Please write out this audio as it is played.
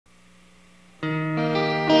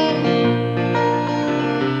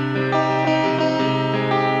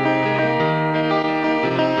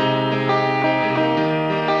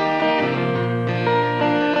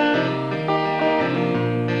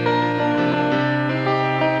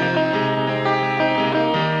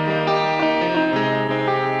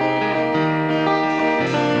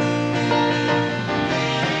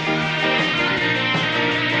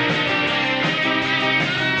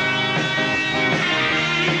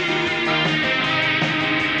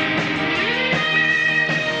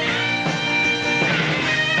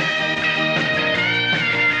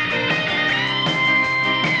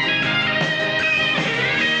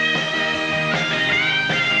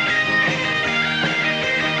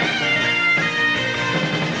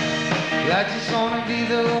I just wanna be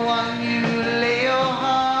the one you lay your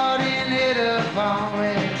heart and head upon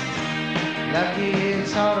with, like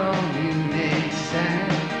it's hard on you next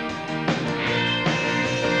time.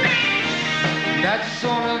 And I just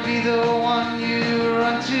wanna be the one you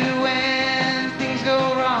run to when things go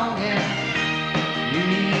wrong and you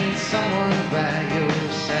need someone by your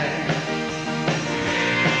side.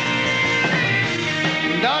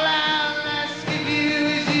 And all I'll ask of you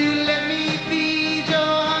is you let me feed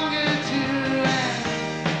your hunger too, and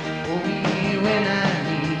hold me when I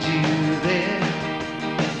need you there.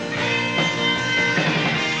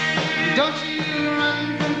 Don't you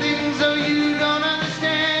run from things though you don't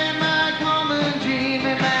understand my common dream.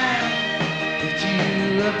 It might lift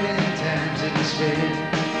you up in times of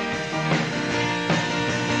despair.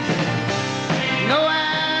 No,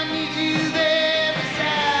 I need you there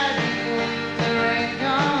beside you when the rain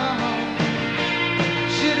comes.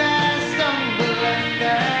 Should I stumble and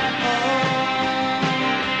I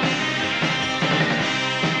fall?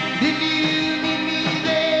 If you need me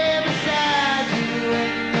there beside you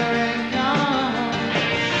when the rain comes,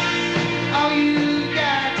 all you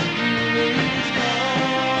got to do is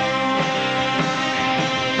call.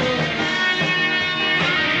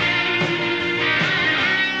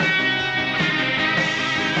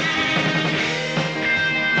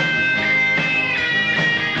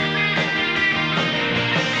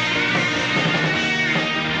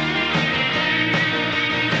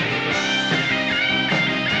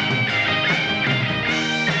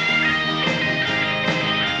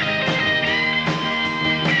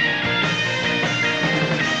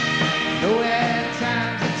 Though at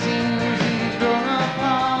times it seems you've grown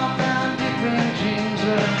apart, found different dreams,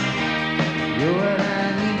 well, you're what I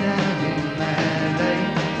need now in my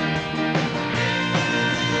life.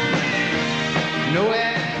 No,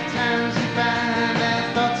 at times you find that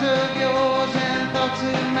thoughts of yours and thoughts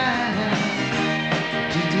of mine